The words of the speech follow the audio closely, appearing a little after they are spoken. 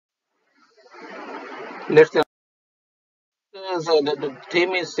Let's so the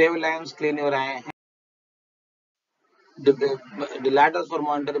theme is save lives, clean your eye. The ladders for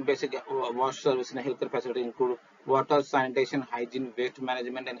monitoring basic wash service in a healthcare facility include water, sanitation, hygiene, waste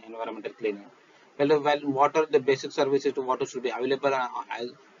management, and environmental cleaning. While water, the basic services to water should be available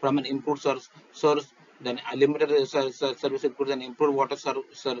from an improved source. Then a limited service includes an improved water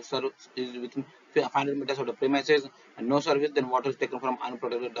service is within 500 meters of the premises, and no service, then water is taken from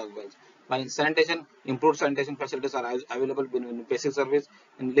unprotected dug wells. While in sanitation, improved sanitation facilities are available in basic service.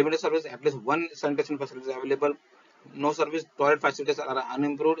 In limited service, at least one sanitation facility is available. No service toilet facilities are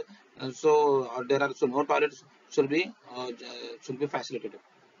unimproved, so there are so no toilets should be facilitated.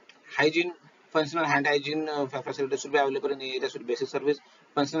 Hygiene, functional hand hygiene facilities should be available in areas with basic service.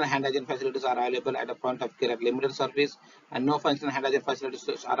 Functional hand hygiene facilities are available at a point of care at limited service, and no functional hand hygiene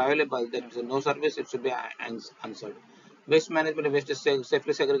facilities are available, then it's a no service, it should be answered. Waste management, waste is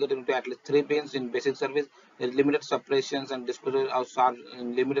safely segregated into at least 3 bins in basic service. There is limited separations and disposal of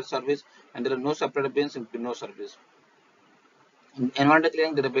in limited service, and there are no separate bins in no service. In environmental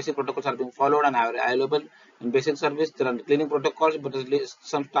cleaning, the basic protocols are being followed and are available in basic service. There are cleaning protocols, but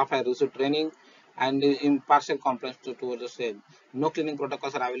some staff have received training and in partial compliance towards the same. No cleaning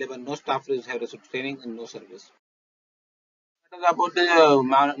protocols are available. No staff have received training in no service. About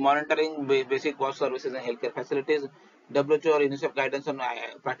the monitoring basic wash services and healthcare facilities, WHO or UNICEF guidance on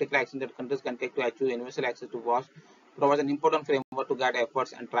practical action that countries can take to achieve universal access to wash provides an important framework to guide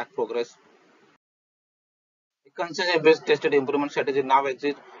efforts and track progress. Consensus-based tested improvement strategy now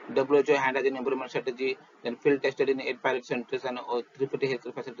exists. WHO hand hygiene improvement strategy, then field tested in 8 pilot centers and 350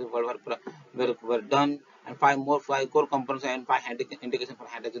 healthcare facilities worldwide were done, and five core components and 5 indications for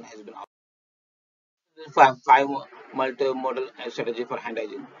hand hygiene has been offered. Five multimodal strategy for hand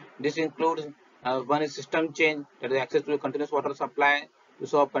hygiene. This includes one is system change, that is access to a continuous water supply, to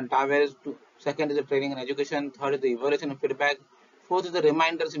soap and towels. Second is the training and education. Third is the evaluation and feedback. Fourth is the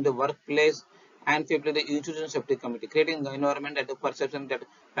reminders in the workplace. And fifthly, the institution safety committee, creating the environment and the perception that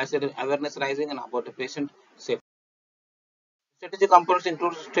facilitates awareness rising and about the patient safety. Strategic components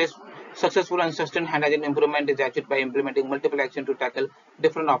include successful and sustained hand hygiene improvement is achieved by implementing multiple actions to tackle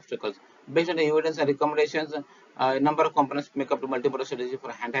different obstacles. Based on the evidence and recommendations, a number of components make up the multiple strategy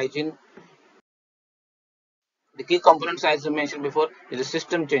for hand hygiene. The key components, as mentioned before, is the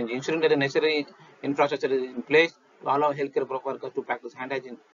system change, ensuring that the necessary infrastructure is in place to allow healthcare workers to practice hand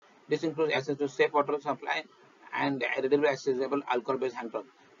hygiene. This includes access to safe water supply and readily accessible alcohol-based hand rub.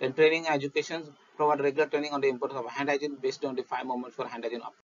 Then training and education provide regular training on the importance of hand hygiene based on the 5 moments for hand hygiene.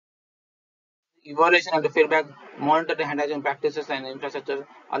 Evaluation and the feedback monitor the hand hygiene practices and infrastructure,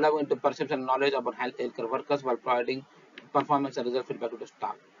 allowing the perception and knowledge about healthcare workers while providing performance and result feedback to the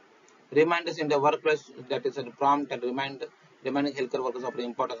staff. Reminders in the workplace, that is a prompt and reminding healthcare workers of the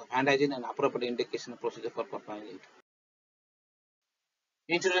importance of hand hygiene and appropriate indication and procedure for performing it.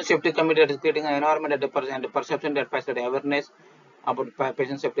 Institution safety committee is creating an environment and the perception that facilitates awareness about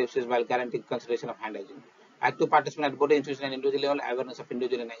patient safety issues while guaranteeing consideration of hand hygiene. Active participation at both institutional and individual level, awareness of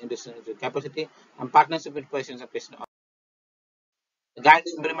individual and institutional capacity, and partnership with patients and patient. The guide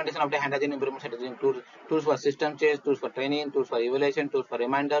implementation of the hand hygiene improvement strategy includes tools for system change, tools for training, tools for evaluation, tools for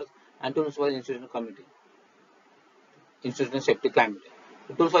reminders, and tools for institutional committee, institutional safety committee.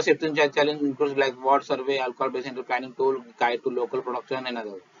 The tools for safety challenge includes like ward survey, alcohol-based planning tool, guide to local production, and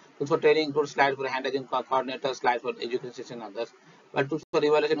others. Tools for training include slides for hand hygiene coordinator, slides for education session, and others. While tools for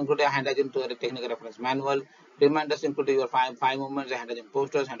evaluation include a hand hygiene to a technical reference manual. Reminders include your five movements, hand hygiene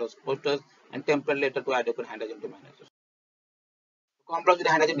posters, and template letter to adequate hand hygiene to managers. Complex with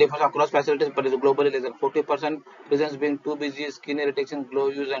hand hygiene differs across facilities, but is globally less than 40%. Reasons being too busy, skin irritation,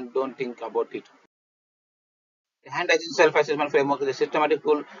 glove use, and don't think about it. The hand hygiene self-assessment framework is a systematic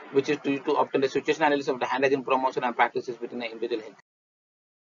tool which is used to obtain the situation analysis of the hand hygiene promotion and practices within an individual health.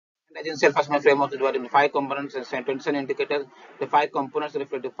 Hand hygiene self-assessment framework is divided into 5 components and 27 indicators. The 5 components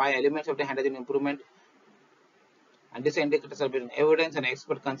reflect the 5 elements of the hand hygiene improvement, and these indicators are based on evidence and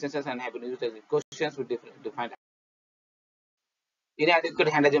expert consensus and have been used as questions with defined. Inadequate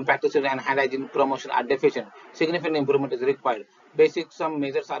hand hygiene practices and hand hygiene promotion are deficient. Significant improvement is required. Some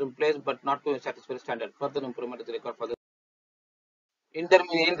measures are in place, but not to a satisfactory standard. Further improvement is required for the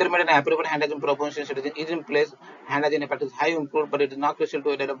intermediate and appropriate hand hygiene promotion strategy is in place. Hand hygiene practice have improved, but it is not crucial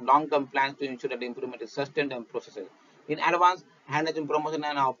to develop long-term plans to ensure that the improvement is sustained and processed. In advance, hand hygiene promotion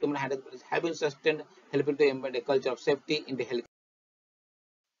and optimal hand hygiene practices have been sustained, helping to embed a culture of safety in the health.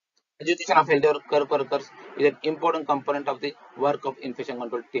 Education of healthcare workers is an important component of the work of infection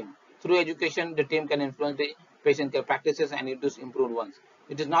control team. Through education, the team can influence the patient care practices and introduce improved ones.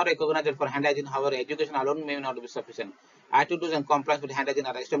 It is not recognized for hand hygiene. However, education alone may not be sufficient. Attitudes and compliance with hand hygiene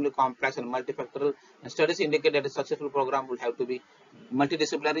are extremely complex and multifactorial, and studies indicate that a successful program will have to be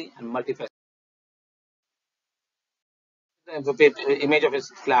multidisciplinary and multifaceted. The image of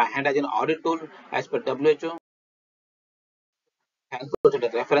a hand hygiene audit tool as per WHO. Thanks for the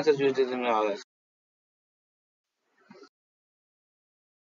references used in